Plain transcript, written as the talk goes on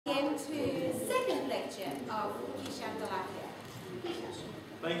to the second lecture of Kishan Dholakia.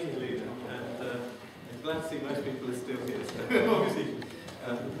 Thank you, Lena, and I'm glad to see most people are still here. So obviously,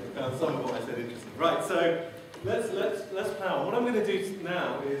 found some of what I said interesting. Right, so let's power. What I'm going to do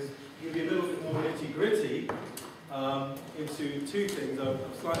now is give you a little bit more nitty-gritty into two things. I'm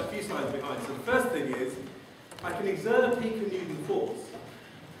a few slides behind. So the first thing is, I can exert a pico-Newton force,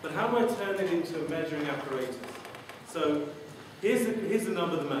 but how do I turn it into a measuring apparatus? So here's the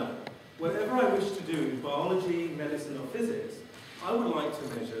number of the matter. Whatever I wish to do in biology, medicine, or physics, I would like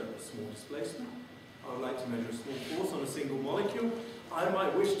to measure a small displacement. I would like to measure a small force on a single molecule. I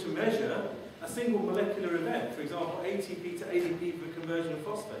might wish to measure a single molecular event, for example, ATP to ADP for conversion of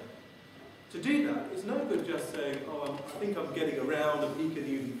phosphate. To do that, it's no good just saying, oh, I think I'm getting around a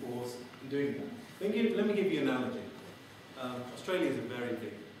pico-Newton force and doing that. Let me give you an analogy. Australia is a very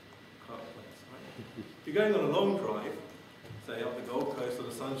big car place, right? If you're going on a long drive, say up the Gold Coast or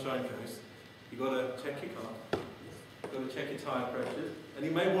the Sunshine Coast, you've got to check your car, you've got to check your tyre pressures, and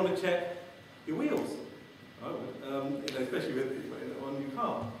you may want to check your wheels, especially on your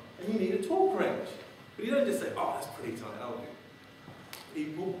car. And you need a torque wrench. But you don't just say, oh, that's pretty tight, I'll do.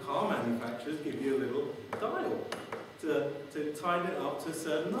 People, car manufacturers, give you a little dial to tighten it up to a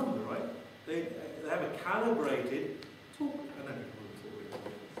certain number, right? They have a calibrated torque. I don't know what it's called.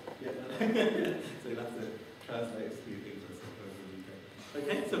 Yeah. So you'll have to translate a few things, I suppose, in the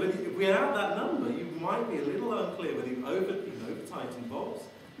UK. Okay, so if we're at that number, you might be a little unclear whether you over-tighten bolts.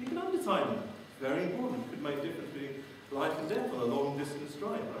 You can under-tighten them. It's very important. It could make a difference between life and death on a long-distance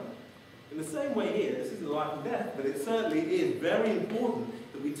drive, right? In the same way here, this isn't life and death, but it certainly is very important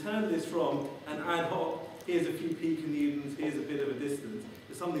that we turn this from an ad hoc, here's a few pico-Newtons, here's a bit of a distance,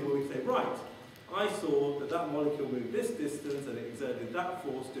 to something where we say, right, I saw that that molecule moved this distance and it exerted that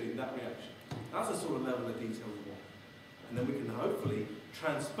force doing that reaction. That's the sort of level of detail we want. And then we can hopefully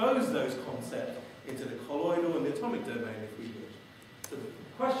transpose those concepts into the colloidal and the atomic domain if we wish. So the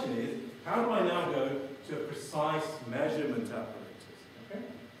question is, how do I now go to a precise measurement apparatus? Okay?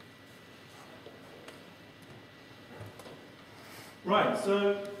 Right,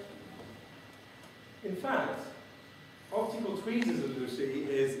 so in fact, optical tweezers, as you'll see,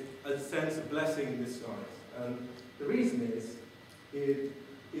 is a sense of blessing in disguise. And the reason is, it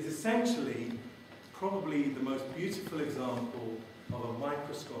is essentially probably the most beautiful example of a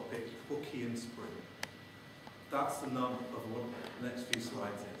microscopic Hookean spring. That's the nub of what the next few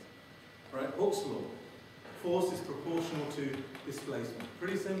slides is. Right, Hooke's law. Force is proportional to displacement.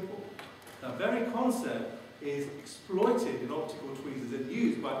 Pretty simple. That very concept is exploited in optical tweezers and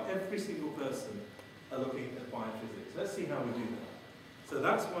used by every single person looking at biophysics. Let's see how we do that. So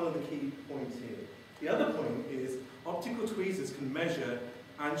that's one of the key points here. The other point is optical tweezers can measure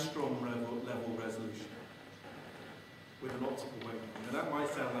angstrom level resolution with an optical wavelength. And that might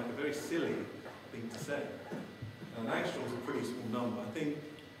sound like a very silly thing to say. An angstrom is a pretty small number. I think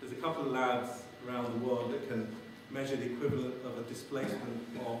there's a couple of labs around the world that can measure the equivalent of a displacement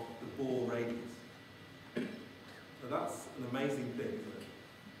of the Bohr radius. So that's an amazing thing, isn't it?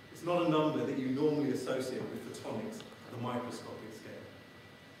 It's not a number that you normally associate with photonics at the microscopic scale.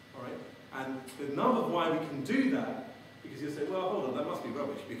 All right? And the number of why we can do that, because you'll say, well, hold on, that must be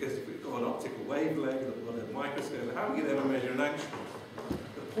rubbish, because if we've got an optical wavelength or a microscope, how are we going to ever measure an angstrom?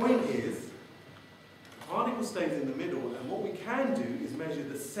 The point is, the particle stays in the middle, and what we can do is measure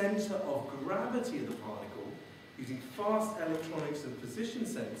the center of gravity of the particle using fast electronics and position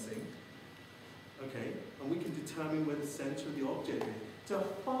sensing. Okay, and we can determine where the center of the object is to a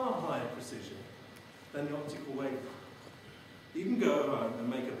far higher precision than the optical wavelength. You can go home and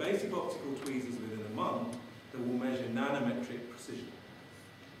make a basic optical tweezers within a month that will measure nanometric precision.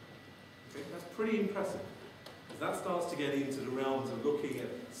 Okay, that's pretty impressive. As that starts to get into the realms of looking at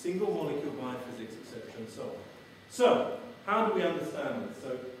single molecule biophysics, etc., and so on. So, how do we understand this?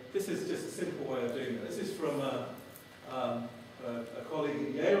 So, this is just a simple way of doing it. This is from a colleague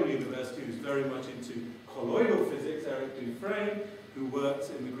at Yale University who's very much into colloidal physics, Eric Dufresne, who worked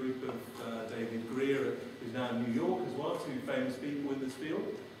in the group of David Greer, who's now in New York as well, two famous people in this field.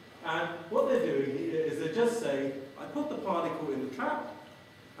 And what they're doing here is they just say, I put the particle in the trap,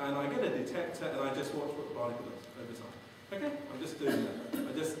 and I get a detector, and I just watch what the particle does over time. Okay? I'm just doing that.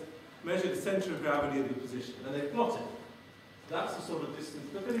 I just measure the center of gravity of the position, and they plot it. That's the sort of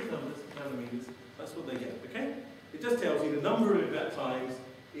distance, look at these numbers, nanometers, that's what they get, okay? It just tells you the number of event times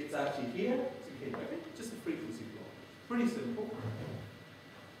it's actually here, it's here, okay? Just a frequency plot. Pretty simple.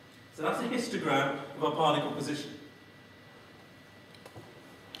 So that's a histogram of our particle position.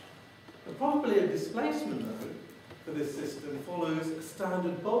 The probability of displacement, though, for this system follows a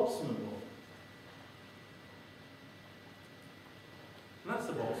standard Boltzmann law. And that's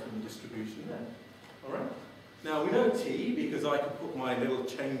the Boltzmann Boltzmann distribution there. All right? Now, we know T because I could put my little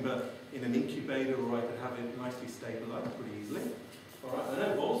chamber in an incubator, or I could have it nicely stabilized pretty easily. All right? I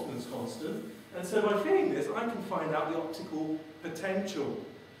know Boltzmann's constant. And so by fitting this, I can find out the optical potential.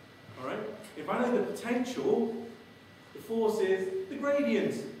 All right? If I know the potential, the force is the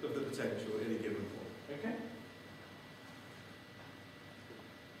gradient of the potential at any given point. Okay?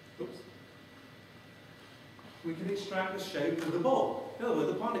 Oops. We can extract the shape of the ball. In other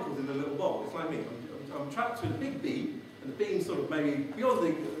words, the particle's in a little ball. It's like me. I'm trapped with a big beam, and the beam's sort of maybe beyond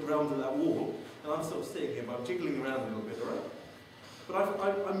the realms of that wall, and I'm sort of sitting here, but I'm jiggling around a little bit, all right?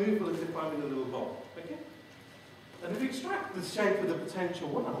 But I move as if I'm in a little ball. Okay? And if you extract the shape of the potential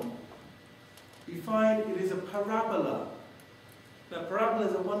well, you find it is a parabola. Now,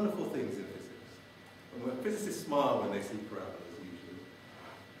 parabolas are wonderful things in physics. And physicists smile when they see parabolas, usually.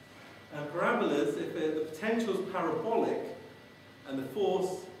 And parabolas, if the potential is parabolic and the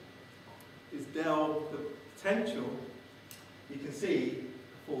force is del the potential, you can see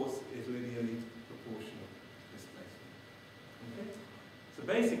the force is linearly proportional to displacement. Okay? So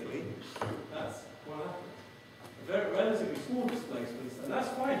basically, that's what happens. Very relatively small displacements, and that's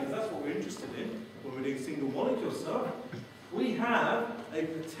fine, because that's what we're interested in when we're doing single molecule stuff. We have a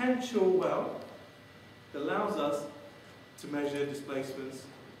potential well that allows us to measure displacements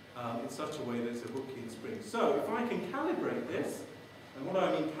in such a way that it's a Hookean spring. So if I can calibrate this, and what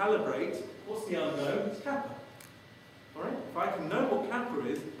I mean calibrate, what's the unknown? It's kappa. All right? If I can know what kappa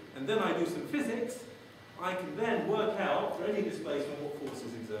is, and then I do some physics, I can then work out, for any displacement, what force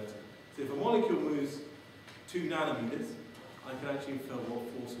is exerted. So if a molecule moves 2 nanometers, I can actually infer what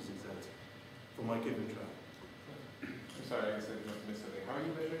force was exerted for my given travel. I'm sorry, I guess I missed something. How are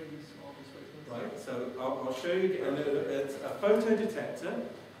you measuring these small displacements? Right, so I'll show you. It's a photodetector.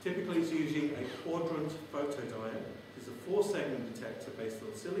 Typically, it's using a quadrant photodiode. It's a 4-segment detector based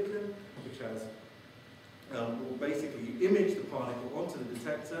on silicon, which has basically you image the particle onto the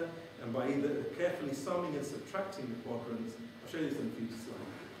detector, and by either carefully summing and subtracting the quadrants, I'll show you this in a future slide.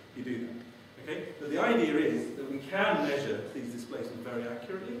 You do that. Okay? But the idea is that we can measure these displacements very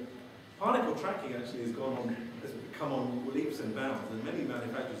accurately. Particle tracking actually has come on leaps and bounds, and many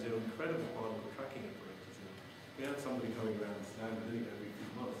manufacturers do incredible particle tracking operators. We had somebody coming around and standing doing it every few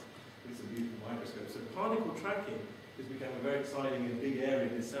months with some beautiful microscopes. So particle tracking has become a very exciting and big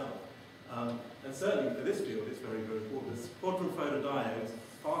area in itself. And certainly for this field, it's very, very important. The quadrant photodiodes,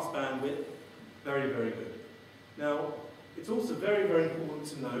 fast bandwidth, very, very good. Now, it's also very, very important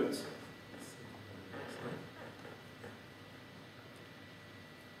to note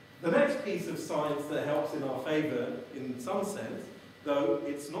the next piece of science that helps in our favour, in some sense, though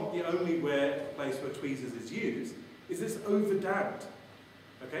it's not the only place where tweezers is used, is this overdamped.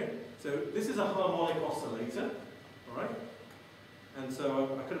 Okay? So this is a harmonic oscillator, all right? And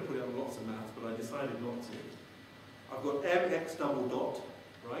so I could have put it on lots of maths, but I decided not to. I've got mx double dot,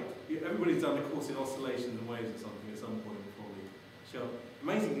 right? Everybody's done a course in oscillations and waves or something at some point, probably. Sure.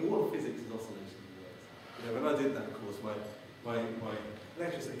 Amazingly, all of physics is oscillations and waves. You know, when I did that course, my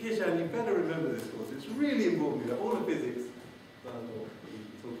lecturer said, Kishan, you better remember this course. It's really important that all of physics.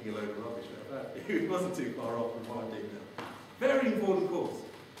 You're talking a load of rubbish about that. It wasn't too far off from what I'm doing now. Very important course.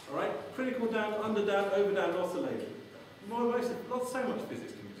 All right? Critical damped, underdamped, overdamped oscillator. So much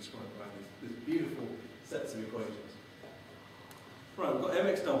physics can be described by these beautiful sets of equations. Right, we've got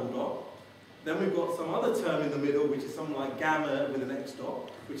mx double dot. Then we've got some other term in the middle, which is something like gamma with an x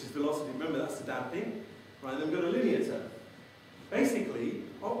dot, which is velocity. Remember, that's the damping. Right, then we've got a linear term. Basically,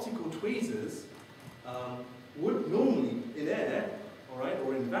 optical tweezers would normally, in air, all right,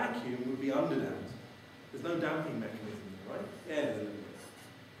 or in vacuum, would be underdamped. There's no damping mechanism there, right? Air is a little bit.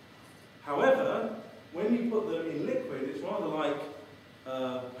 However, when you put them in liquid, it's rather like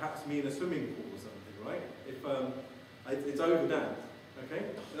perhaps me in a swimming pool or something, right? If it's overdamped, okay?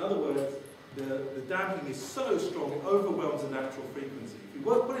 In other words, the damping is so strong it overwhelms the natural frequency. If you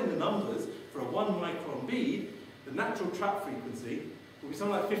put in the numbers for a 1 micron bead, the natural trap frequency will be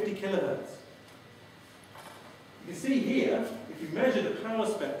something like 50 kilohertz. You can see here, if you measure the power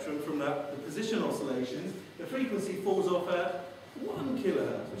spectrum from the position oscillations, the frequency falls off at 1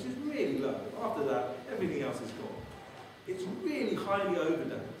 kilohertz, which is really low. After that, everything else is gone. It's really highly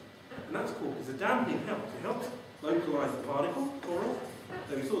overdamped. And that's cool, because the damping helps. It helps localize the particle for us.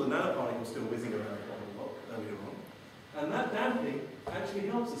 So we saw the nanoparticle still whizzing around quite a lot earlier on. And that damping actually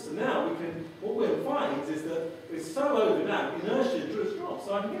helps us. So now what we'll find is that it's so overdamped, inertia just drops.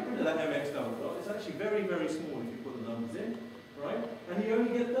 So I can get rid of that mx double dot. It's actually very, very small if you put the numbers in, right? And you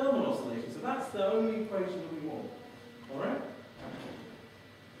only get thermal oscillation. So that's the only equation that we want, all right?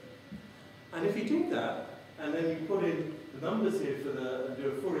 And if you do that, and then you put in the numbers here for and do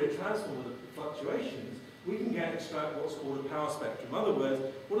a Fourier transform of the fluctuations, we can extract what's called a power spectrum. In other words,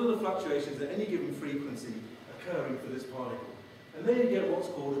 what are the fluctuations at any given frequency occurring for this particle? And then you get what's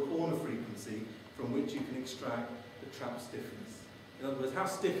called a corner frequency, from which you can extract the trap stiffness. In other words, how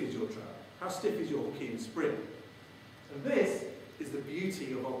stiff is your trap? How stiff is your Hookean spring? And this is the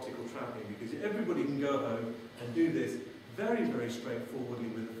beauty of optical trapping, because everybody can go home and do this very, very straightforwardly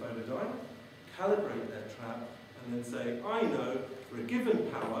with a photodiode, calibrate their trap, and then say, I know for a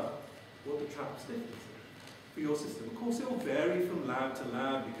given power what the trap stiffness is for your system. Of course, it will vary from lab to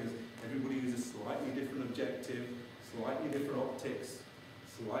lab because everybody uses slightly different objective, slightly different optics,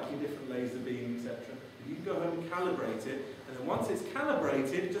 slightly different laser beam, etc. You can go home and calibrate it, and then once it's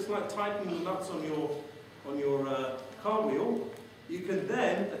calibrated, just like tightening the nuts on your car wheel, you can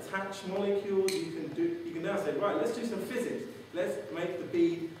then attach molecules. You can now say, right, let's do some physics. Let's make the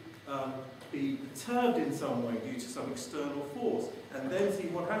bead be perturbed in some way due to some external force, and then see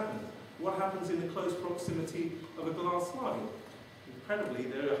what happens. What happens in the close proximity of a glass slide? Incredibly,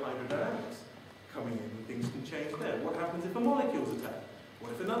 there are hydrodynamics coming in, and things can change there. What happens if a molecule's attacked?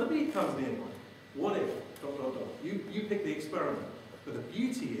 What if another bead comes nearby? What if? ... You pick the experiment. But the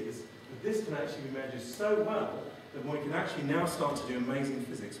beauty is that this can actually be measured so well that we can actually now start to do amazing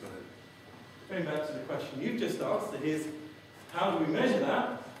physics with it. Going back to the question you've just asked, that is, how do we measure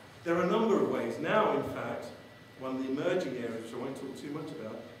that? There are a number of ways. Now, in fact, one of the emerging areas, which I won't talk too much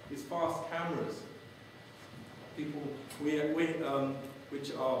about, is fast cameras.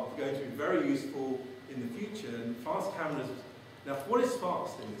 Which are going to be very useful in the future, and fast cameras. Now, what is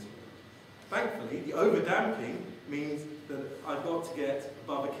fast in this world? Thankfully, the overdamping means that I've got to get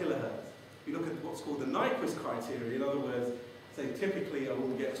above a kilohertz. If you look at what's called the Nyquist criteria, in other words, say typically I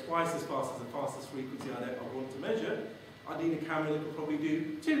want to get twice as fast as the fastest frequency I want to measure, I need a camera that can probably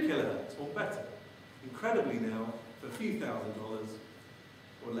do 2 kilohertz or better. Incredibly now, for a few $1,000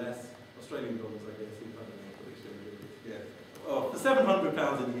 or less, Australian dollars, I guess, I don't know what exchange it is. Yeah. Oh, for £700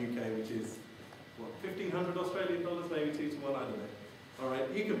 in the UK, which is, what, 1,500 Australian dollars, maybe 2 to 1, I don't know. All right,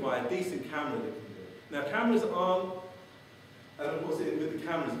 you can buy a decent camera that can do it. Now, cameras aren't, and of course, with the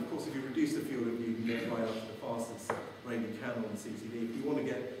cameras, of course, if you reduce the field of view, you can get right up to the fastest radio camera on the CCD. If you want to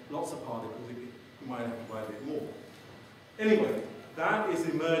get lots of particles, you might have to buy a bit more. Anyway, that is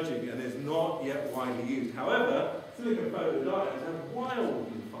emerging and is not yet widely used. However, silicon photodiodes have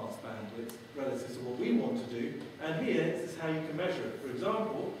wildly fast bandwidth relative to what we want to do, and here, this is how you can measure it. For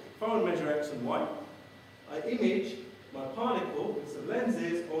example, if I want to measure X and Y, I image my particle with some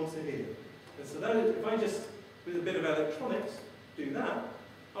lenses onto here. And so that is, if I just, with a bit of electronics, do that,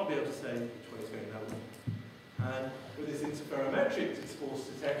 I'll be able to say which way is going that way. And with this interferometric force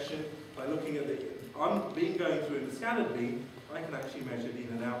detection, by looking at the going through in the scattered beam, I can actually measure the in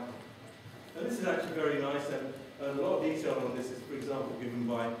and out. Now this is actually very nice, and a lot of detail on this is, for example, given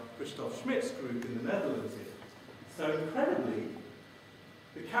by Christoph Schmidt's group in the Netherlands here. So incredibly,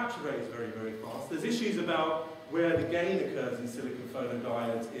 the capture rate is very, very fast. There's issues about where the gain occurs in silicon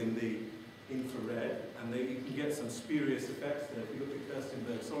photodiodes in the infrared, and you can get some spurious effects there. If you look at Kirsten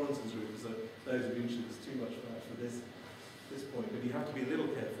Berg-Sorensen's group, so those who are interested, there's too much for this point, but you have to be a little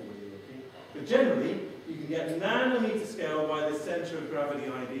careful when you're looking. But generally, you can get nanometer scale by the center of gravity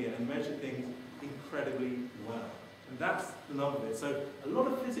idea and measure things incredibly well. And that's the nub of it. So a lot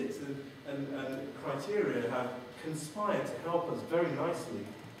of physics and criteria have conspired to help us very nicely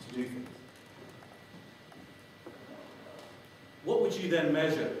to do things. What would you then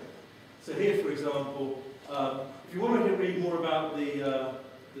measure? So here, for example, if you want to read more about the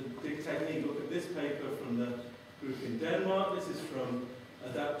technique, look at this paper from the group in Denmark. This is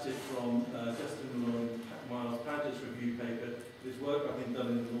adapted from Justin Malloy and Miles Padgett's review paper. This work, I think, done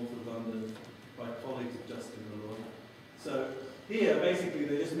in the north of London by colleagues of Justin Malloy. So here, basically,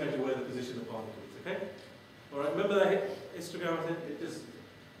 they just measure where the position of the particle is, okay? All right, remember that histogram I said? It just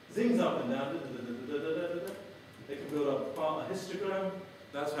zings up and down. They can build up a histogram.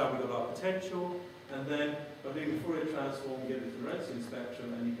 That's how we got our potential. And then, by doing the Fourier transform, you get the Lorentzian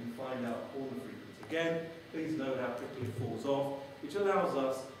spectrum, and you can find out corner frequency. Again, please note how quickly it falls off, which allows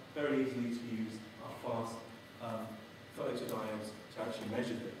us very easily to use our fast photodiodes to actually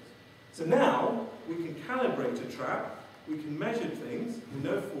measure things. So now, we can calibrate a trap, we can measure things, we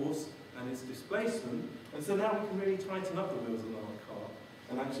know force and its displacement, and so now we can really tighten up the wheels of our car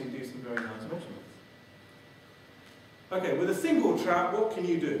and actually do some very nice measurements. Okay, with a single trap, what can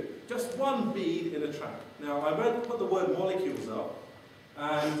you do? Just one bead in a trap. Now, I put the word molecules up,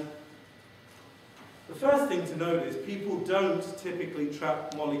 and the first thing to note is people don't typically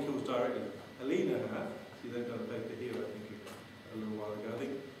trap molecules directly. Alina has. See, they've done a paper here, I think, a little while ago. I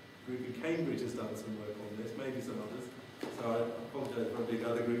think a group in Cambridge has done some work on this, maybe some others. So I apologise for being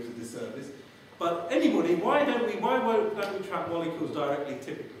other groups of disservice. But anybody, why don't we trap molecules directly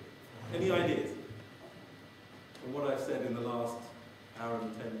typically? Any ideas? From what I've said in the last hour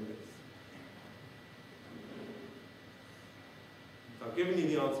and 10 minutes. So I've given you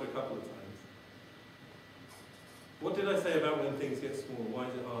the answer a couple of times. What did I say about when things get small? Why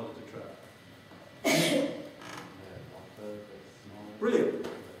is it harder to trap? Brilliant.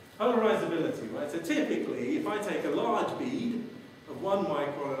 Polarizability, right? So typically, if I take a large bead of 1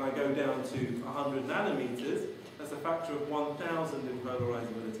 micron and I go down to 100 nanometers, that's a factor of 1,000 in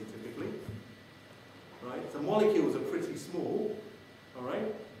polarizability typically. Right? So molecules are pretty small, all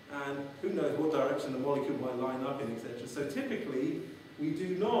right? And who knows what direction the molecule might line up in, etc. So typically, we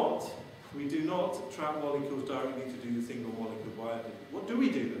do not trap molecules directly to do the single molecule bioactivity. What do we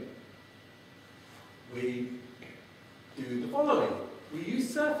do then? We do the following. We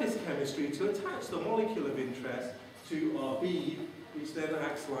use surface chemistry to attach the molecule of interest to our bead, which then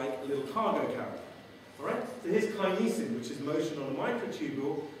acts like a little cargo carrier. All right? So here's kinesin, which is motion on a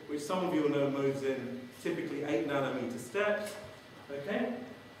microtubule, which some of you will know moves in typically 8 nanometer steps. Okay?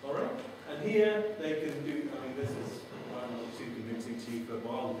 All right? And here they can do, I mean, this is not too convincing to you for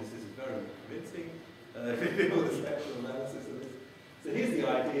biologists, this is very convincing. All the spectral analysis of this. So here's the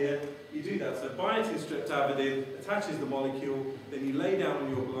idea. You do that. So biotin streptavidin attaches the molecule, then you lay down on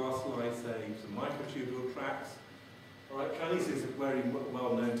your glass slide, say, some microtubule tracks. All right, kinesin is very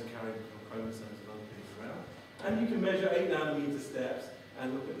well known to carry chromosomes and other things around. And you can measure 8 nanometer steps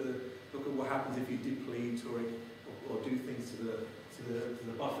and look at what happens if you deplete or do things to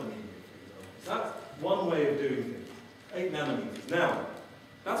the buffer medium, for example. So that's one way of doing things. 8 nanometers. Now,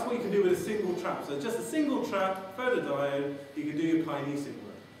 that's what you can do with a single trap. So just a single trap, photodiode, you can do your kinesin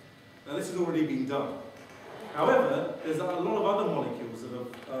work. Now this has already been done. However, there's a lot of other molecules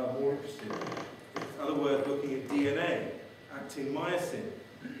that are more interesting. In other words, looking at DNA, actin myosin,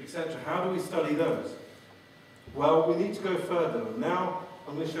 etc. How do we study those? Well, we need to go further. Now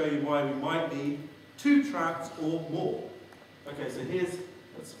I'm going to show you why we might need 2 traps or more. Okay, so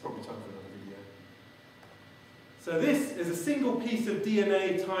that's probably time for another video. So this is a single piece of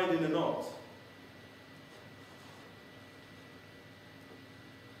DNA tied in a knot.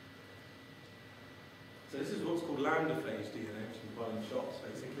 So this is what's called lambda-phage DNA, which you can buy in shops,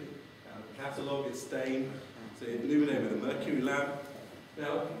 basically. Catalogue, it's stained, so illuminated with a mercury lamp.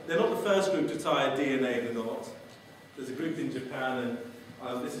 Now, they're not the first group to tie a DNA in a knot. There's a group in Japan,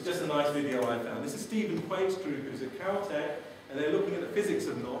 and this is just a nice video I found. This is Stephen Quake's group, who's at Caltech, and they're looking at the physics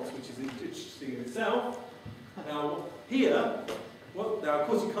of knots, which is interesting in itself. Now, here, now of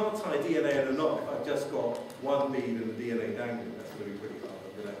course you can't tie DNA in a knot if I've just got one bead and the DNA dangling. That's going to be pretty hard.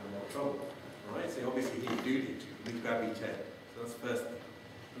 I'm going to have a lot of trouble. Alright, so obviously here you do need to grab each end. So that's the first thing.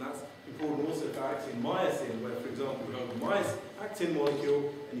 And that's important also for actin myosin, where, for example, you have a actin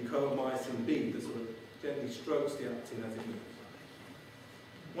molecule and you coat a myosin bead that sort of gently strokes the actin as it moves.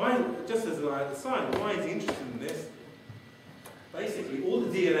 Why, just as an aside, why is he interested in this? Basically, all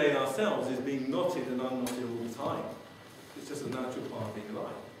the DNA in our cells is being knotted and unknotted all the time. It's just a natural part of being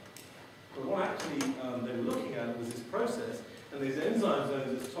alive. But what actually they were looking at was this process, and these enzymes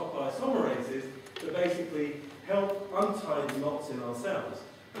known as topoisomerases that basically help untie the knots in our cells.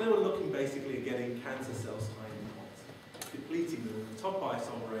 And they were looking basically at getting cancer cells tied in knots, depleting them with the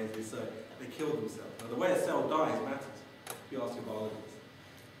topoisomerases so they kill themselves. Now, the way a cell dies matters, if you ask your biologists.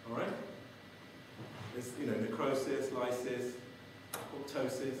 All right? There's, necrosis, lysis,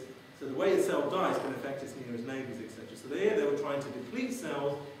 apoptosis. So the way a cell dies can affect its nearest neighbours, etc. So they were trying to deplete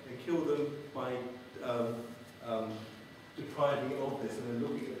cells and kill them by depriving it of this and then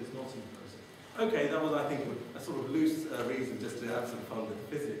looking at this knotting process. Okay, that was, I think, a sort of loose reason just to have some fun with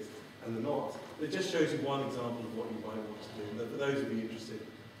the physics and the knots. It just shows you one example of what you might want to do. But for those of you interested,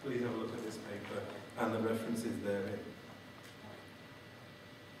 please have a look at this paper and the references therein.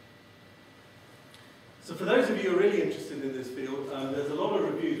 So for those of you who are really interested in this field, there's a lot of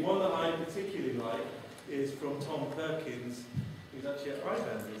reviews. One that I particularly like is from Tom Perkins, who's actually at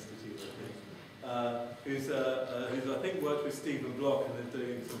Ivan's Institute, I think, who's I think worked with Stephen Block and they're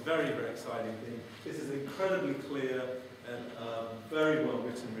doing some very, very exciting things. This is an incredibly clear and very well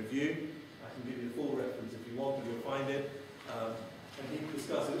written review. I can give you the full reference if you want, but you'll find it. And he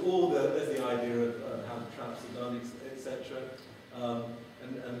discusses there's the idea of how the traps are done, etc.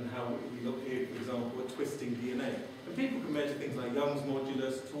 And how we look here, for example, at twisting DNA. And people can measure things like Young's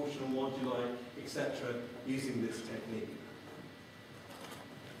modulus, torsional moduli, etc., using this technique.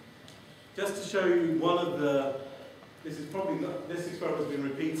 Just to show you one of the, this experiment has been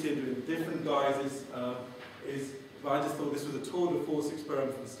repeated with different guises, but I just thought this was a tour de force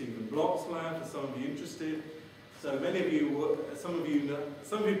experiment from Stephen Block's lab, for some of you interested. So many of you, some of you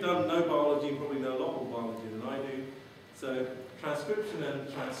have done no biology and probably know a lot more biology than I do. So transcription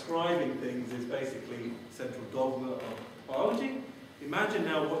and transcribing things is basically central dogma of biology. Imagine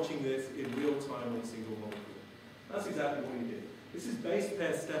now watching this in real time on a single molecule. That's exactly what we did. This is base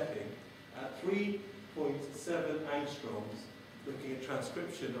pair stepping at 3.7 angstroms, looking at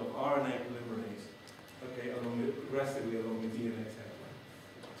transcription of RNA polymerase, okay, progressively along the DNA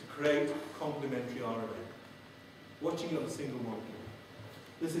template, to create complementary RNA. Watching it on a single molecule.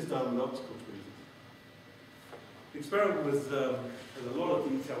 This is done with optical tweezers. The experiment was, there's a lot of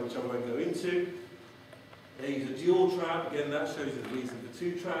detail which I won't go into. They use a dual trap. Again, that shows you the reason for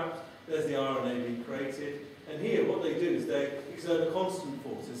two traps. There's the RNA being created. And here, what they do is they exert a constant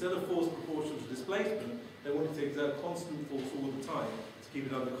force. Instead of force proportional to displacement, they wanted to exert constant force all the time to keep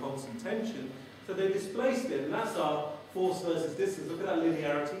it under constant tension. So they displaced it, and that's our force versus distance. Look at that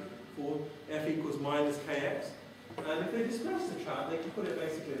linearity for F equals minus kx. And if they displace the trap, they can put it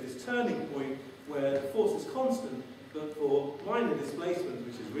basically at this turning point where the force is constant, but for minor displacement,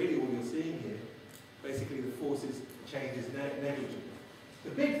 which is really all you're seeing here, basically the forces changes negligibly. The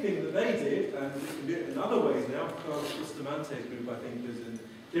big thing that they did, and we can do it in other ways now, Carlos Bustamante's group I think does it in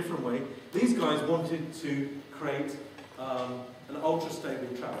a different way, these guys wanted to create an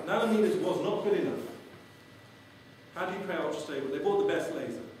ultra-stable trap. Nanometers was not good enough. How do you create ultra-stable? They bought the best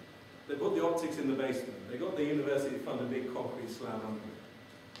laser. They put the optics in the basement. They got the university to fund a big concrete slab under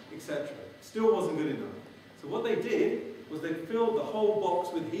it, etc. Still wasn't good enough. So what they did was they filled the whole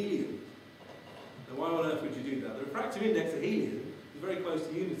box with helium. Now why on earth would you do that? The refractive index of helium is very close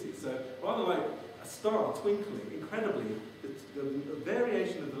to unity. So rather like a star twinkling, incredibly, the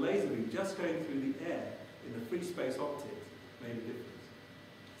variation of the laser beam just going through the air in the free space optics made a difference.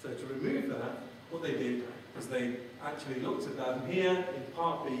 So to remove that, what they did was they actually looked at that, and here in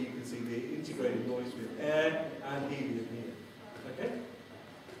part B you can see the integrated noise with air and helium here. Okay?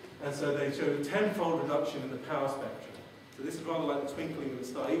 And so they showed a 10-fold reduction in the power spectrum. So this is rather like the twinkling of a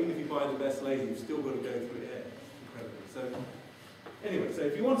star. Even if you buy the best laser, you've still got to go through air. Incredibly. So anyway, so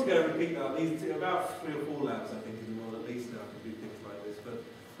if you want to go and repeat that, these about 3 or 4 labs I think in the world at least now can do things like this. But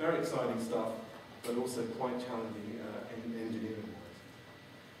very exciting stuff, but also quite challenging engineering.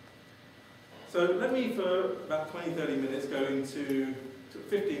 So let me, for about 20-30 minutes, go into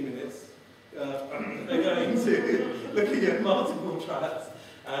 15 minutes, go into looking at multiple traps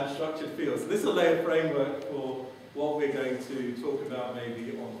and structured fields. So this will lay a framework for what we're going to talk about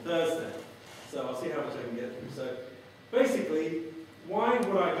maybe on Thursday. So I'll see how much I can get through. So basically, why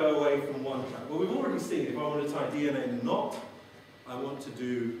would I go away from one trap? Well, we've already seen if I want to tie DNA in a knot, I want to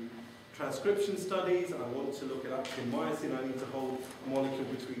do transcription studies, I want to look at actin-myosin, I need to hold a molecule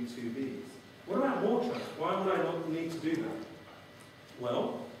between two Bs. What about more traps? Why would I not need to do that?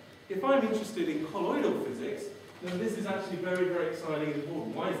 Well, if I'm interested in colloidal physics, then this is actually very, very exciting and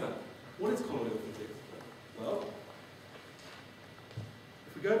important. Why is that? What is colloidal physics? Well,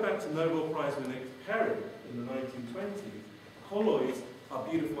 if we go back to Nobel Prize winner Perry in the 1920s, colloids are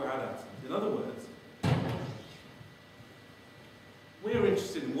beautiful atoms. In other words, we're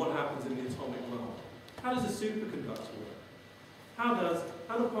interested in what happens in the atomic world. How does a superconductor work?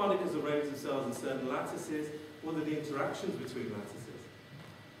 How do particles arrange themselves in certain lattices? What are the interactions between lattices?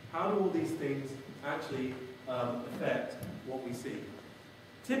 How do all these things actually affect what we see?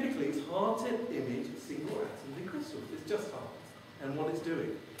 Typically, it's hard to image single atoms in crystals. It's just hard. And what it's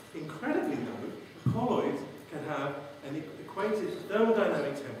doing. Incredibly though, colloids can have an equated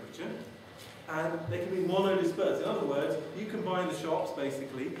thermodynamic temperature, and they can be monodispersed. In other words, you can buy in the shops,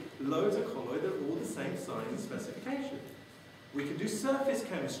 basically, loads of colloid that are all the same size and specification. We can do surface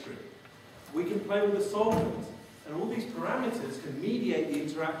chemistry. We can play with the solvents. And all these parameters can mediate the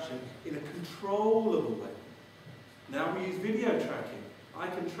interaction in a controllable way. Now we use video tracking. I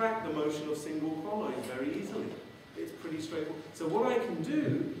can track the motion of single colloids very easily. It's pretty straightforward. So what I can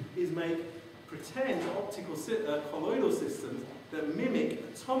do is pretend optical colloidal systems that mimic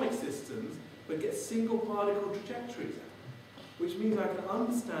atomic systems but get single particle trajectories out, which means I can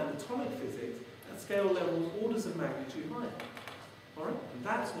understand atomic physics at scale levels orders of magnitude higher. All right? And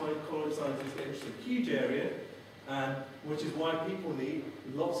that's why colloid science is interesting. Huge area, and which is why people need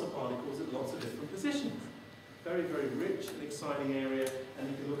lots of particles at lots of different positions. Very, very rich and exciting area, and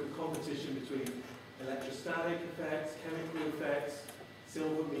you can look at competition between electrostatic effects, chemical effects,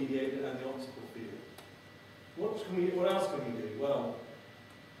 silver mediated, and the optical field. What else can we do? Well,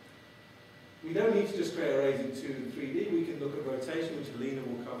 we don't need to just create arrays in 2 and 3D. We can look at rotation, which Alina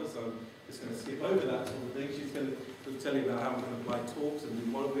will cover, so I'm just going to skip over that sort of thing. She's going to tell you about how we can apply torques and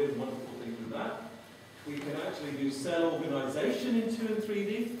do wonderful things with that. We can actually do cell organization in 2 and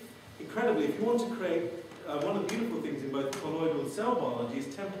 3D. Incredibly, if you want to create one of the beautiful things in both colloidal and cell biology is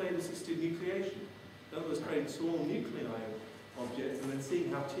template-assisted nucleation. In other words, creating small nuclei objects and then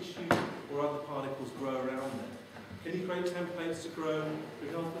seeing how tissue or other particles grow around them. Can you create templates to grow, for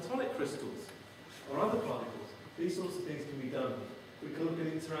example, photonic crystals or other particles? These sorts of things can be done. We can look at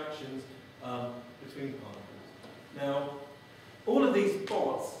interactions between particles. Now, all of these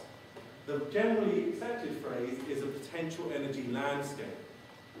bots, the generally accepted phrase is a potential energy landscape.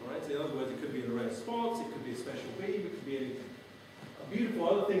 All right? So in other words, it could be an array of spots, it could be a special beam, it could be anything. Beautiful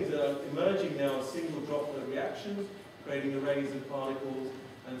other things that are emerging now are single droplet reactions, creating arrays of particles,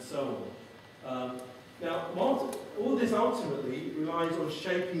 and so on. Now, all this ultimately relies on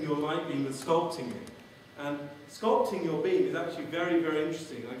shaping your light beam and sculpting it. And sculpting your beam is actually very, very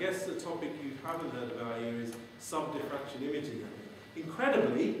interesting. I guess the topic you haven't heard about here is sub-diffraction imaging.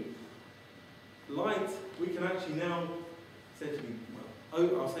 Incredibly, light, we can actually now essentially,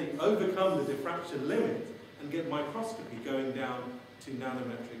 well, I'll say overcome the diffraction limit and get microscopy going down to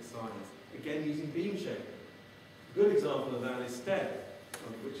nanometric size. Again, using beam shaping. A good example of that is STEP,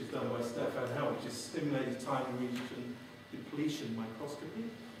 which is done by Stefan Hell, which is stimulated time region depletion microscopy.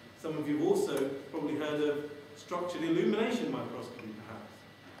 Some of you have also probably heard of structured illumination microscopy, perhaps.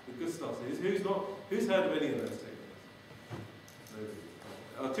 The good stuff. Who's heard of any of those techniques? Nobody.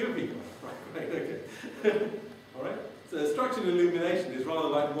 Oh, two people. Right, okay. All right. So structured illumination is rather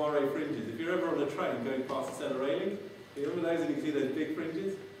like moire fringes. If you're ever on a train going past a set of railings, you remember those and you can see those big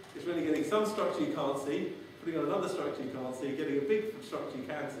fringes? It's really getting some structure you can't see, putting on another structure you can't see, getting a big structure you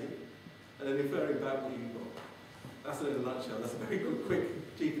can see, and then inferring back what you've got. That's it in a nutshell. That's a very good,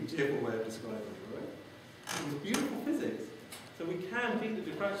 quick, cheap and cheerful way of describing it, right? It's beautiful physics. So we can beat the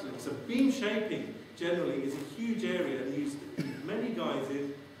diffraction limit. So beam shaping, generally, is a huge area and used many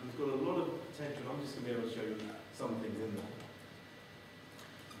guises, and it's got a lot of potential. I'm just going to be able to show you some things in there.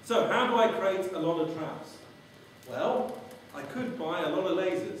 So how do I create a lot of traps? Well, I could buy a lot of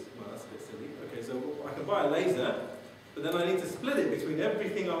lasers. Well, that's a bit silly. Okay, so I can buy a laser, but then I need to split it between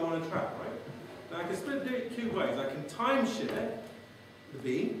everything I want to trap, right? Now I can do it two ways. I can timeshare the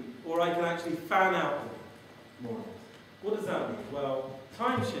beam, or I can actually fan out the beam, more or less. What does that mean? Well,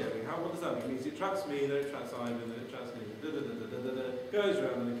 timesharing, what does that mean? It means it traps me, then it traps Ivan, then it traps me, goes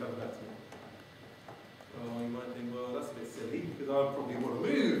around and then comes back to me. Well, you might think, well, that's a bit silly, because I probably want to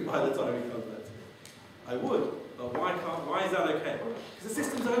move by the time it comes back to me. I would, but why is that okay? Because the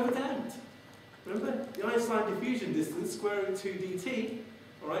system's overdamped. Remember? The Einstein diffusion distance, square root 2dt,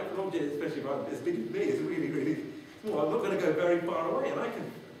 all right, for an object, especially as big as me, is really, really small. I'm not going to go very far away, and I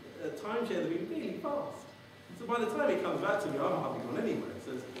can timeshare the beam really fast. So by the time it comes back to me, I'm hardly gone anywhere.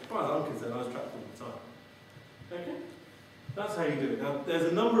 So as far as I'm concerned, I was trapped all the time. Okay? That's how you do it. Now,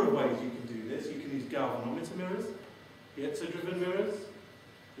 there's a number of ways you can do this. You can use galvanometer mirrors, piezo-driven mirrors,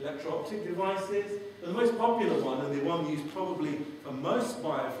 electro-optic devices. The most popular one, and the one used probably for most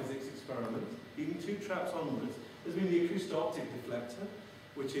biophysics experiments, even two traps onwards, has been the acousto-optic deflector,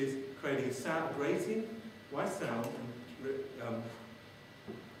 which is creating a sound grating by sound and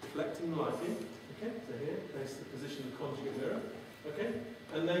deflecting the light in. Okay, so here, there's the position of the conjugate mirror. Okay,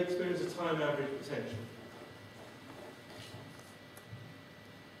 and they experience a time average potential.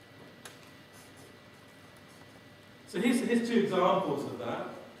 So here's two examples of that.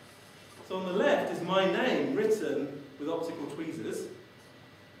 So on the left is my name written with optical tweezers.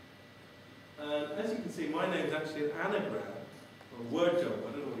 And as you can see, my name is actually an anagram, or a word job,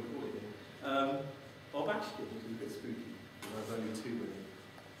 I don't know what you call it here, of Ashton, which is a bit spooky. There's only two with it.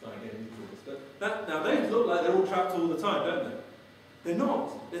 So I get into this. But now those look like they're all trapped all the time, don't they? They're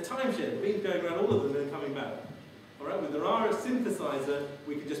not. They're time-shared. The beam's going around all of them and then coming back. All right, with the RF synthesizer,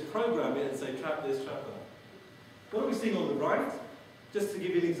 we can just program it and say, trap this, trap that. What are we seeing on the right? Just to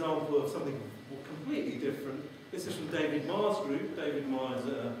give you an example of something completely different. This is from David Marr's group. David Marr is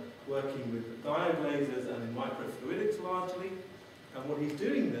working with diode lasers and in microfluidics largely. And what he's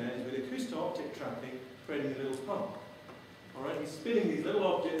doing there is with acousto-optic trapping, creating a little pump. All right, he's spinning these little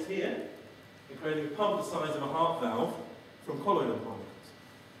objects here and creating a pump the size of a heart valve from colloidal particles.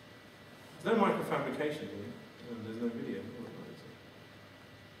 There's no microfabrication here, and there's no video.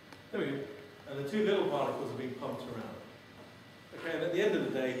 There we go. And the two little particles are being pumped around. Okay, and at the end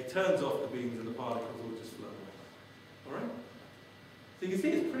of the day, he turns off the beams and the particles will just float away. All right? So you can see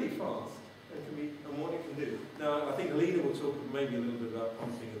it's pretty fast and what it can do. Now, I think Alina will talk maybe a little bit about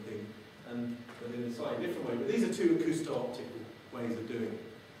pumping and things, but in a slightly different way. But these are two acousto-optic ways of doing it.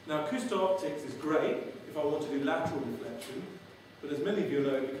 Now, acousto-optics is great if I want to do lateral deflection, but as many of you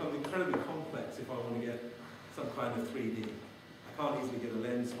know, it becomes incredibly complex if I want to get some kind of 3D. I can't easily get a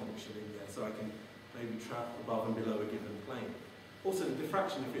lens function in there, so I can maybe trap above and below a given plane. Also, the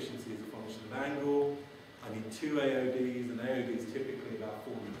diffraction efficiency is a function of angle, I need 2 AODs, and AOD is typically about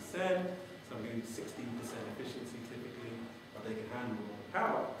 40%, so I'm getting 16% efficiency typically, but they can handle a lot of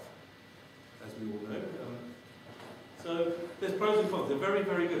power, as we all know. So there's pros and cons. They're very,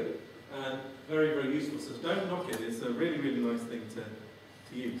 very good and very, very useful. So don't knock it. It's a really, really nice thing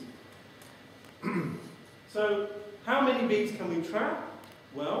to use. So how many beats can we trap?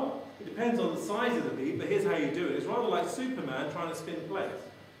 Well, it depends on the size of the beat, but here's how you do it. It's rather like Superman trying to spin plates.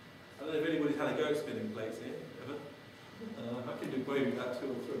 I don't know if anybody's had a go at spinning plates here, ever? I can do maybe about 2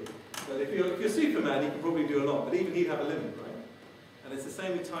 or 3. But if you're Superman, you can probably do a lot, but even he'd have a limit, right? And it's the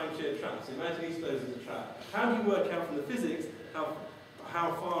same with timeshare traps. Imagine each of those as a trap. How do you work out from the physics how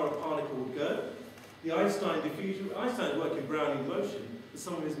far a particle would go? The Einstein diffusion, Einstein's work in Brownian motion is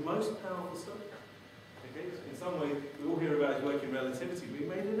some of his most powerful stuff. Okay? So in some ways, we all hear about his work in relativity, but he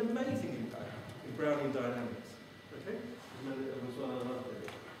made an amazing impact in Brownian dynamics. Okay?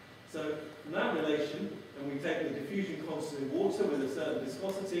 So from that relation, and we take the diffusion constant in water with a certain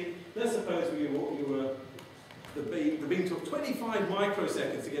viscosity, let's suppose the beam took 25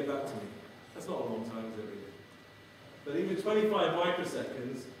 microseconds to get back to me. That's not a long time, is it really? But even 25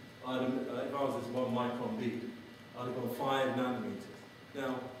 microseconds, if I was this 1 micron beam, I'd have gone 5 nanometers.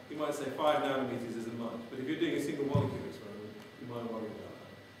 Now, you might say 5 nanometers isn't much, but if you're doing a single molecule experiment, you might worry about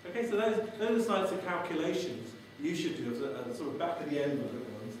that. Okay, so those are types of calculations you should do, sort of back of the envelope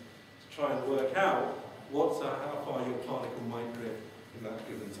ones, to try and work out how far your particle might drift in that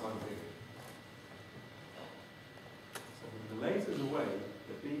given time period. So when the laser's away,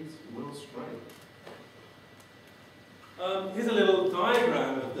 the beams will stray. Here's a little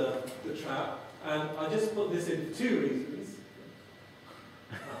diagram of the trap, and I just put this in for 2 reasons.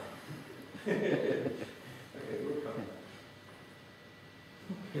 Okay, we'll come.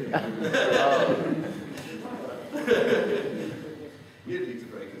 You'd need to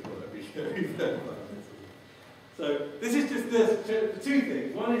break as well. So this is just the 2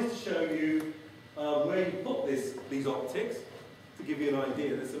 things. One is to show you where you put these optics, to give you an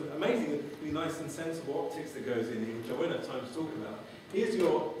idea. There's some amazingly nice and sensible optics that goes in here, which I won't have time to talk about. Here's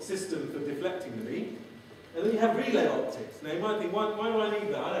your system for deflecting the beam. And then you have relay optics. Now you might think, why do I need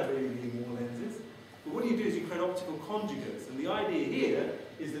that? I don't really need more lenses. But what you do is you create optical conjugates. And the idea here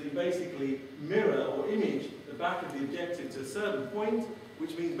is that you basically mirror or image the back of the objective to a certain point,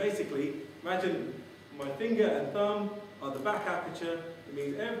 which means basically, imagine my finger and thumb are the back aperture. It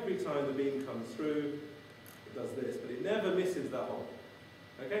means every time the beam comes through, it does this, but it never misses that hole.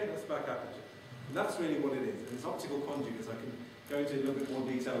 Okay, that's back aperture. And that's really what it is. And it's optical conjugates. I can go into a little bit more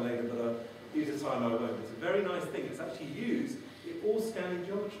detail later, but due to time I won't. It's a very nice thing. It's actually used in all scanning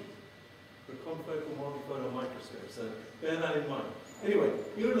geometries for a confocal multiphoton microscope. So bear that in mind. Anyway,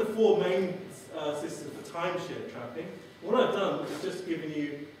 here are the 4 main systems for timeshare trapping. What I've done is just given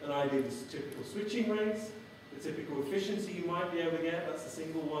you an idea of the typical switching rates, the typical efficiency you might be able to get, that's a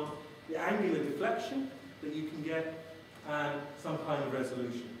single one, the angular deflection that you can get, and some kind of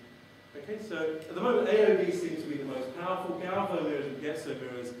resolution. Okay, so at the moment AOD seems to be the most powerful. Galvo mirrors and Getso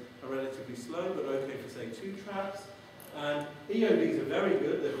mirrors are relatively slow, but okay for say 2 traps. And EODs are very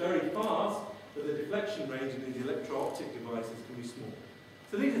good, they're very fast, but the deflection range in these electro-optic devices can be small.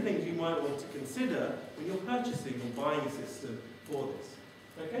 So these are things you might want to consider when you're purchasing or buying a system for this.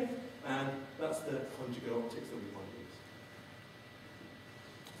 Okay? And that's the conjugate optics that we want to use.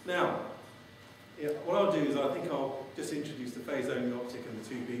 Now, what I'll do is I think I'll just introduce the phase-only optic and the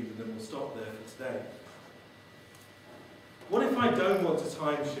 2 beams, and then we'll stop there for today. What if I don't want to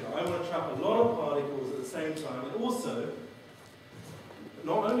timeshare? I want to trap a lot of particles at the same time, and also,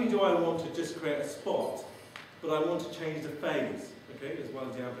 not only do I want to just create a spot, but I want to change the phase. Okay, as one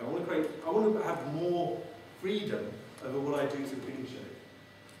example. I want to have more freedom over what I do to the beam shape.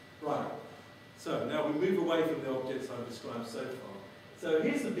 Right. So now we move away from the objects I've described so far. So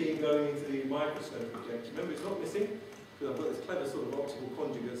here's the beam going into the microscope objective. Remember, it's not missing, because I've got this clever sort of optical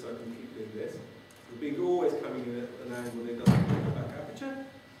conjugate so I can keep doing this. The beam's always coming in at an angle that doesn't have the back aperture.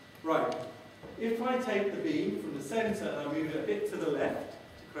 Right. If I take the beam from the centre and I move it a bit to the left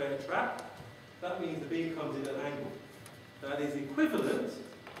to create a trap, that means the beam comes in at an angle. That is equivalent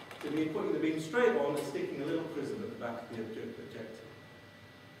to me putting the beam straight on and sticking a little prism at the back of the objective.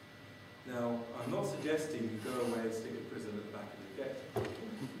 Now, I'm not suggesting you go away and stick a prism at the back of the objective.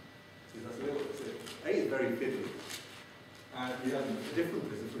 See, that's a little bit. A is very fiddly, and you have a different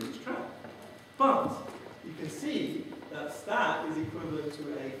prism for each trap. But you can see that that is equivalent to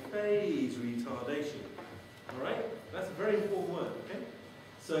a phase retardation. All right? That's a very important word. Okay?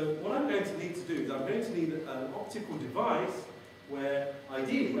 So what I'm going to need to do is I'm going to need an optical device where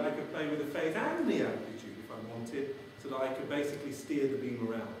ideally I could play with the phase and the amplitude if I wanted, so that I could basically steer the beam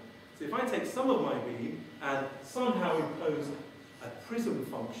around. So if I take some of my beam and somehow impose a prism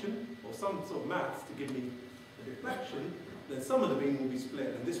function, or some sort of maths to give me a deflection, then some of the beam will be split,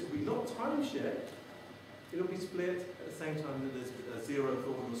 and this will be not time-shared, it'll be split at the same time that there's a zeroth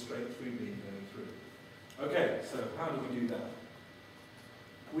order straight through beam going through. Okay, so how do we do that?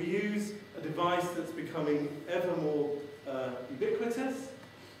 We use a device that's becoming ever more ubiquitous.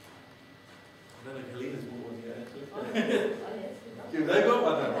 I don't know if Helena's bought one yet. They got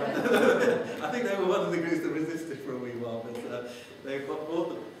one now, right? I think they were one of the groups that resisted for a wee while, but they've got all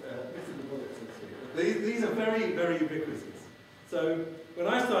the missing the bullets. These are very, very ubiquitous. So when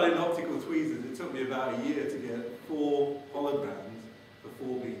I started in optical tweezers, it took me about a year to get 4 holograms for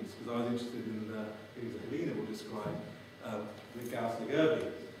 4 beams, because I was interested in things that Helena will describe with Gauss-Laguerre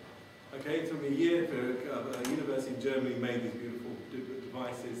beams. Okay, it took me a year for a university in Germany made these beautiful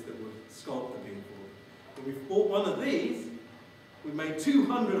devices that would sculpt the beam forward. When we bought one of these, we made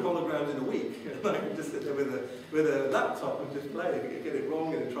 200 holograms in a week. And I could just sit there with a laptop and just play it, get it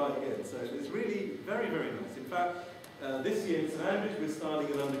wrong and try again. So it's really very, very nice. In fact, this year at St Andrews, we're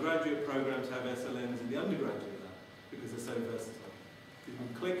starting an undergraduate program to have SLMs in the undergraduate lab because they're so versatile. You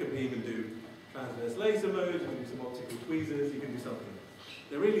can click a beam and do transverse laser mode, you can do some optical tweezers, you can do something else.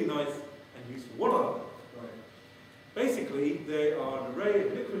 They're really nice and useful. What are they? Right. Basically, they are an array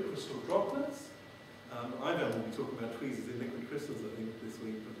of liquid crystal droplets. Ivan will be talking about tweezers in liquid crystals, I think, this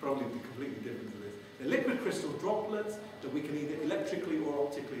week, but probably be completely different to this. They're liquid crystal droplets that we can either electrically or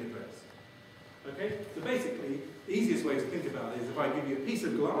optically address. Okay? So basically, the easiest way to think about it is if I give you a piece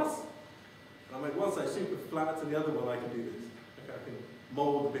of glass, and I make one side super flat and the other one I can do this. Okay, I can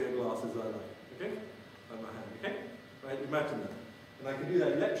mold a bit of glass as I like. Okay? Like my hand, okay? Right, imagine that. And I can do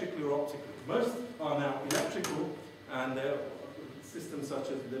that electrically or optically. Most are now electrical, and they're systems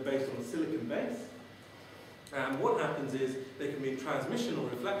such as they're based on a silicon base. And what happens is they can be in transmission or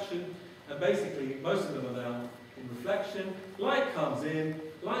reflection, and basically most of them are now in reflection. Light comes in,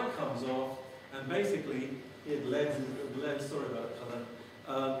 light comes off, and basically the lens, sorry about the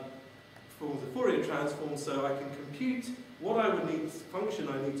colour, forms a Fourier transform, so I can compute what I would need, function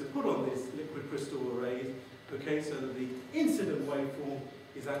I need to put on this liquid crystal array, okay, so that the incident waveform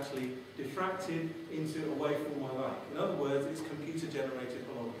is actually diffracted into a waveform I like. In other words, it's computer-generated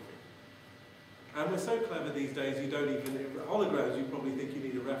holography. And we're so clever these days, you don't even, holograms, you probably think you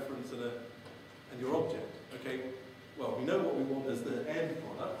need a reference and your object. Okay, well, we know what we want as the end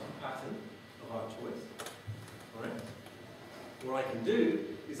product, pattern of our choice. All right? What I can do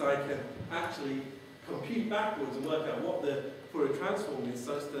is I can actually compute backwards and work out what the Fourier transform is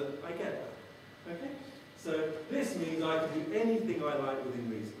such that I get that. Okay? So this means I can do anything I like within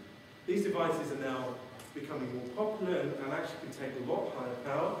reason. These devices are now becoming more popular and actually can take a lot higher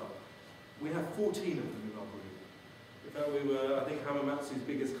power. We have 14 of them in our group. In fact, we were, I think, Hamamatsu's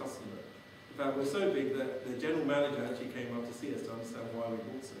biggest customer. In fact, we're so big that the general manager actually came up to see us to understand why we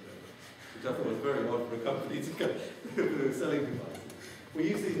bought so many, which I thought was very odd for a company to go who were selling devices. We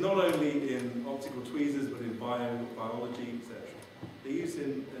use these not only in optical tweezers, but in biology, etc. They're used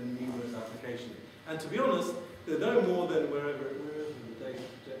in numerous applications. And to be honest, they're no more than wherever the data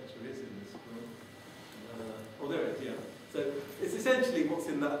projector is in this room. Oh, there it is, yeah. So it's essentially what's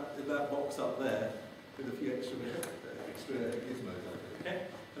in that box up there with a few extra gizmos, okay?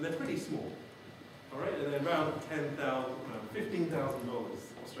 And they're pretty small, all right? And they're around $10,000, around $15,000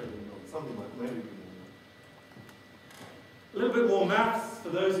 Australian dollars, something like that, maybe more. A little bit more maths for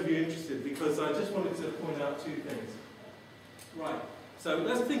those of you interested, because I just wanted to point out 2 things. Right, so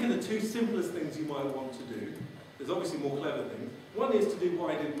let's think of the 2 simplest things you might want to do. There's obviously more clever things. One is to do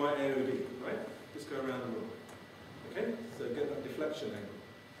what I did with my AOD, right? Just go around the room. Okay, so get that deflection angle.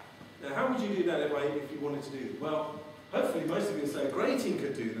 Now, how would you do that if you wanted to do it? Well, hopefully most of you will say a grating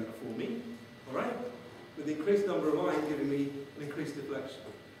could do that for me, all right? With the increased number of lines giving me an increased deflection.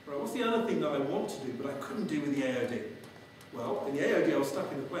 Right, what's the other thing that I want to do but I couldn't do with the AOD? Well, in the AOD I was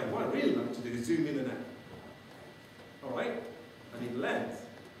stuck in the plane. What I really like to do is zoom in and out. All right? I need a lens.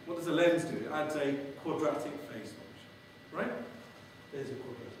 What does a lens do? It adds a quadratic phase function, right? There's a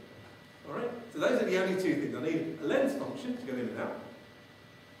quadratic. All right? So those are the only 2 things. I need a lens function to go in and out,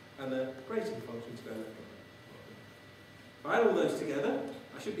 and a grating function to go left and right. If I add all those together,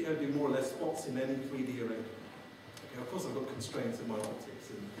 I should be able to do more or less spots in any 3D arrangement. Okay, of course I've got constraints in my optics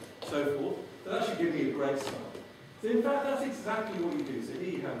and so forth, but that should give me a great start. So in fact, that's exactly what you do. So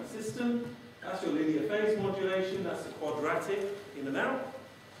here you have the system, that's your linear phase modulation, that's the quadratic in and out.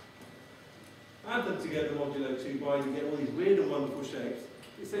 Add them together modulo 2 by, you get all these weird and wonderful shapes.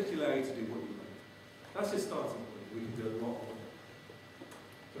 Essentially allow you to do what you like. That's your starting point. We can do a lot more.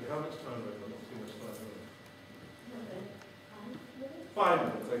 So how much time have I got? Not too much time. 5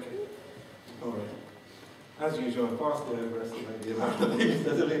 minutes, okay. All right. As usual, I vastly overestimate the amount of things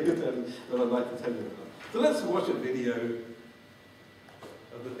that I'd like to tell you about. So let's watch a video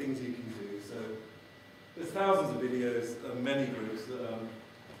of the things you can do. So there's thousands of videos, many groups.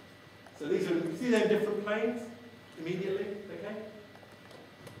 So these are, you see them different planes immediately, okay?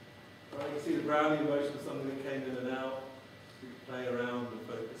 Right, you see the Brownian motion of something that came in and out. You can play around and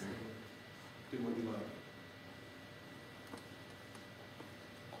focus and do what you like.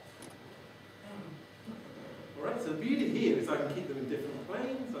 Alright, so the beauty here is I can keep them in different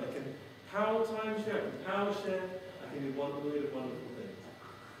planes, I can power time share, I can power share, I can do wonderful things.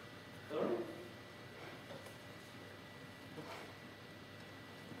 Alright?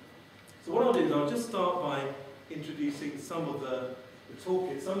 So what I'll do is I'll just start by introducing some of the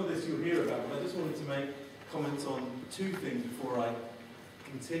toolkit. Some of this you'll hear about, but I just wanted to make comments on two things before I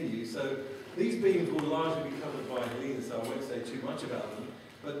continue. So these beams will largely be covered by Helena, so I won't say too much about them.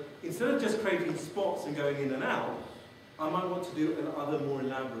 But instead of just creating spots and going in and out, I might want to do other more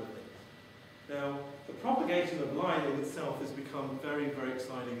elaborate things. Now, the propagation of light in itself has become very, very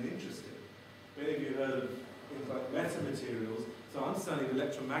exciting and interesting. Many of you have heard of things like metamaterials, so understanding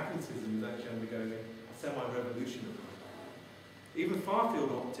electromagnetism is actually undergoing a semi-revolution of light. Even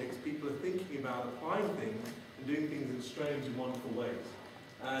far-field optics, people are thinking about applying things and doing things in strange and wonderful ways.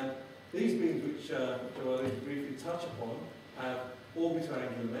 And these beams, which I'll briefly touch upon, have orbital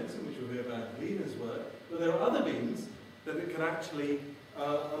angular momentum, which we'll hear about in Helena's work, but there are other beams that it can actually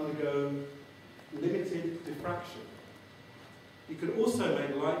undergo limited diffraction. You could also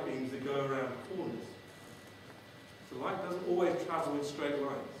make light beams that go around corners. So light doesn't always travel in straight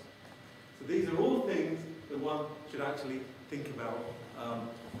lines. So these are all things that one should actually think about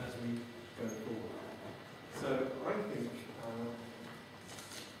as we go forward. So I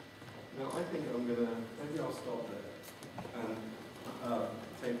think I'm going to, maybe I'll stop there and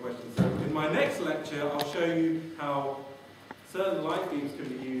take questions. So in my next lecture, I'll show you how certain light beams can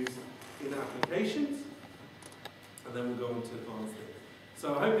be used in applications, and then we'll go on to advanced things.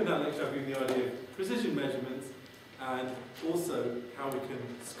 So I hope in that lecture I've given you the idea of precision measurements and also how we can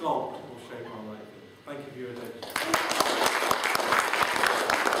sculpt or shape our light beam. Thank you for your attention.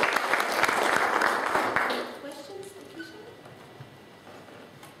 Questions for Kishan?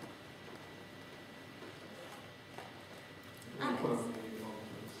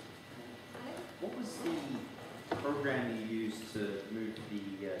 What was the program you used to move the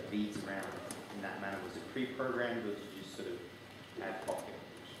beads around in that manner? Was it pre-programmed, or did you just sort of ad hoc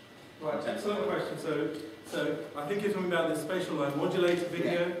it? Right, excellent question. So I think you're talking about the spatial line modulator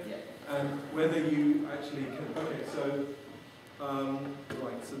video, and whether you actually can. Okay, so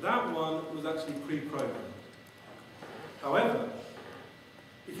right, so that one was actually pre-programmed. However,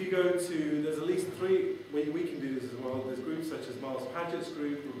 if you go to, there's at least three, we can do this as well. There's groups such as Miles Padgett's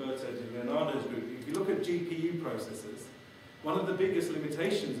group, Roberto Di Leonardo's group. If you look at GPU processors, one of the biggest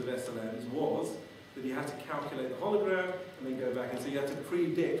limitations of SLMs was that you had to calculate the hologram and then go back, and so you had to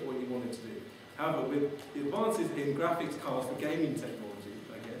predict what you wanted to do. However, with the advances in graphics cards for gaming technology,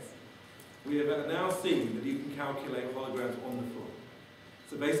 I guess, we have now seen that you can calculate holograms on the fly.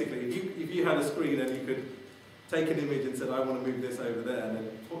 So basically, if you had a screen and you could take an image and said, I want to move this over there, and then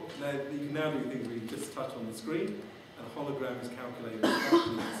you can now do things where you just touch on the screen, and a hologram is calculated in a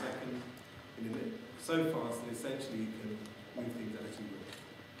second, so fast that essentially you can move things as you wish.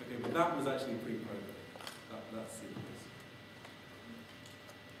 Okay, but that was actually pre-programmed. That's sequence.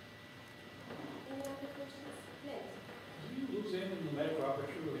 Any other questions? Yes. Do you lose any in the macro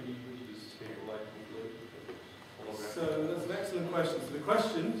aperture when you use this light hologram? So that's an excellent question. So the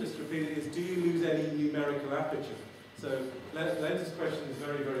question, just to repeat it, is do you lose any numerical aperture? So Lenz's question is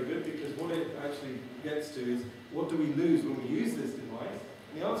very, very good, because what it actually gets to is what do we lose when we use this device?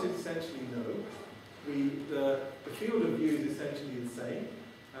 And the answer is essentially no. The field of view is essentially the same,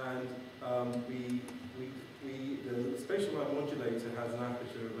 and the spatial light modulator has an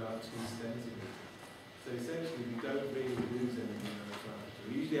aperture of about 2 centimeters. So essentially we don't really lose any numerical aperture.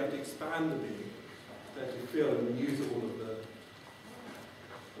 We usually have to expand the beam to actually fill and use all of the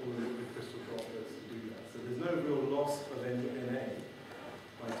crystal droplets to do that. So there's no real loss of any NA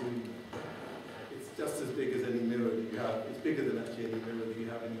by doing that. It's just as big as any mirror that you have. It's bigger than actually any mirror that you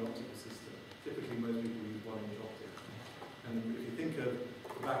have in the optical system. Typically most people use 1-inch optic. And if you think of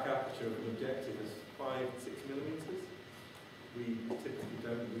the back aperture of an objective as 5-6 millimeters, we typically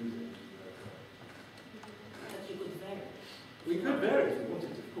don't lose it. But you could vary. We could vary if we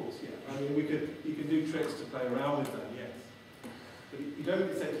wanted to, of course, yeah. I mean, you can do tricks to play around with that, yes. But you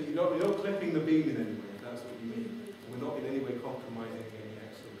don't essentially, you're not clipping the beam in any way, if that's what you mean. We're not in any way compromising any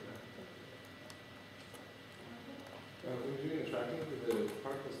excellent When you're doing the tracking, do the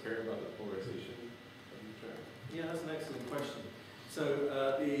particles care about the polarization of the track? Yeah, that's an excellent question. So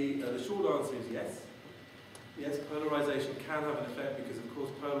the short answer is yes. Yes, polarization can have an effect because, of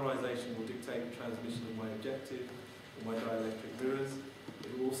course, polarization will dictate the transmission of my objective or my dielectric mirrors.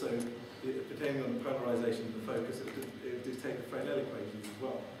 It will also, depending on the polarization of the focus, it will dictate the Parnell equations as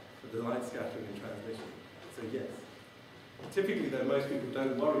well, for the light scattering and transmission. So yes. Typically, though, most people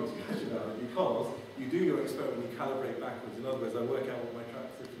don't worry too much about it because you do your experiment and you calibrate backwards. In other words, I work out what my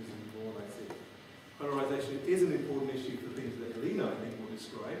trap systems is before I see it. Polarization is an important issue for things that Helena, I think, will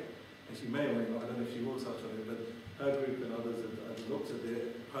describe. And she may or may not, I don't know if she will touch on it, but her group and others have looked at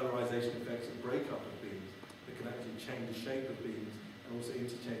the polarization effects of breakup of beams that can actually change the shape of beams and also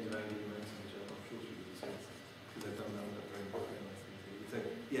interchange of angular momentum, which I'm sure she will discuss, because they've done that with a very important nice. So,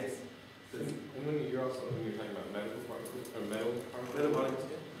 yes. And when you're talking about medical particles, or metal particles? Metal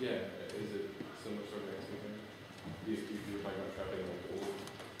particles, yeah. Is it similar sort of thing? You're talking about trapping like old?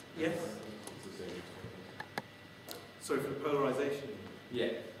 Yes. It's the same. So for polarization?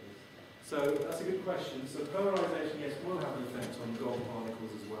 Yeah. So that's a good question. So polarization, yes, will have an effect on gold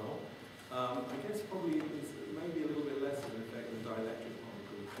particles as well. I guess probably it's maybe a little bit less of an effect than dielectric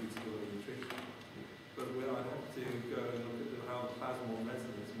particles due to the nutrition. But I'd have to go and look at how the plasmon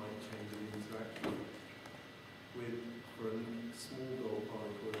resonance might change in the interaction with, for a small gold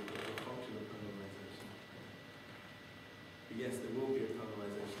particle, a function of polarization. But yes, there will be a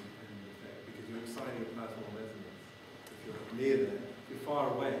polarization dependent effect because you're exciting a plasmon resonance. If you're near there, if you're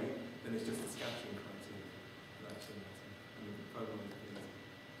far away, then it's just a scattering criteria for that and the polarization.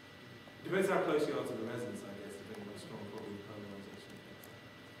 It depends how close you are to the resonance, I guess, depending on how strong probably the polarization effect.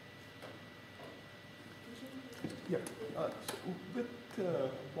 Yeah. With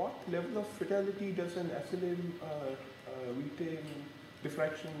what level of fidelity does an SLM retain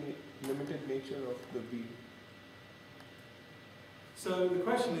diffraction limited nature of the beam? So the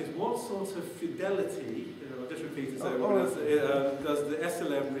question is, what sort of fidelity, I'll just repeat it, so does the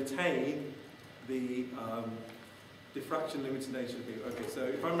SLM retain the diffraction limited nature of the beam? Okay, so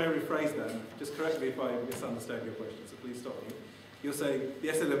if I may rephrase that, just correct me if I misunderstand your question, so please stop me. You're saying the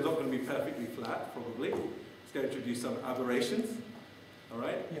SLM is not going to be perfectly flat, probably. It's going to introduce some aberrations, all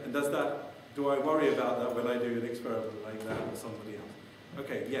right? Yeah. And do I worry about that when I do an experiment like that with somebody else?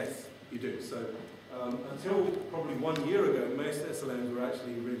 Okay, yes, you do. So until probably 1 year ago, most SLMs were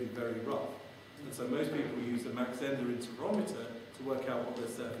actually really very rough. And so most people use the Mach-Zehnder interferometer to work out what their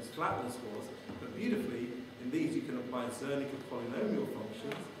surface flatness was. But beautifully, in these you can apply Zernica polynomial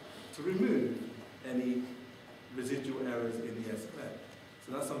functions to remove any residual errors in the SLM.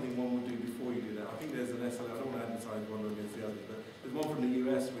 So that's something one would do before you do that. I think there's an SLM, I don't want to advertise one against the other, but there's one from the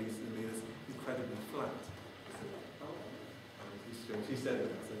US recently that's incredibly flat. She said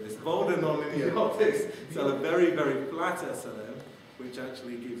it. So it's bold and nonlinear optics. So a very, very flat SLM, which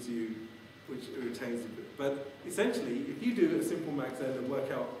actually gives you, which retains it. But essentially, if you do a simple Mach-Zehnder and work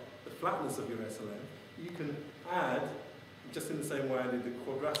out the flatness of your SLM, you can add, just in the same way I did the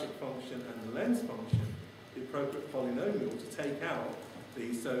quadratic function and the lens function, the appropriate polynomial to take out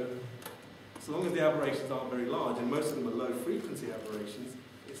these. So long as the aberrations aren't very large, and most of them are low frequency aberrations,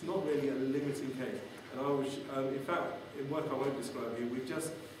 it's not really a limiting case. And I was, in fact, in work I won't describe here, we've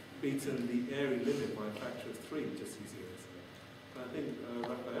just beaten the area limit by a factor of 3 just using this. I think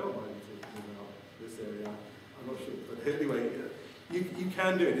Raphael might be talking about this area. I'm not sure, but anyway, you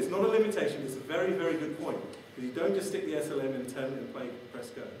can do it. It's not a limitation. It's a very, very good point. Because you don't just stick the SLM and turn it and press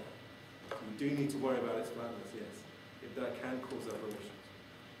go. You do need to worry about its flatness, yes. If that can cause aberrations.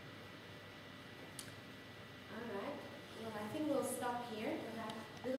 All right. Well, I think we'll stop here.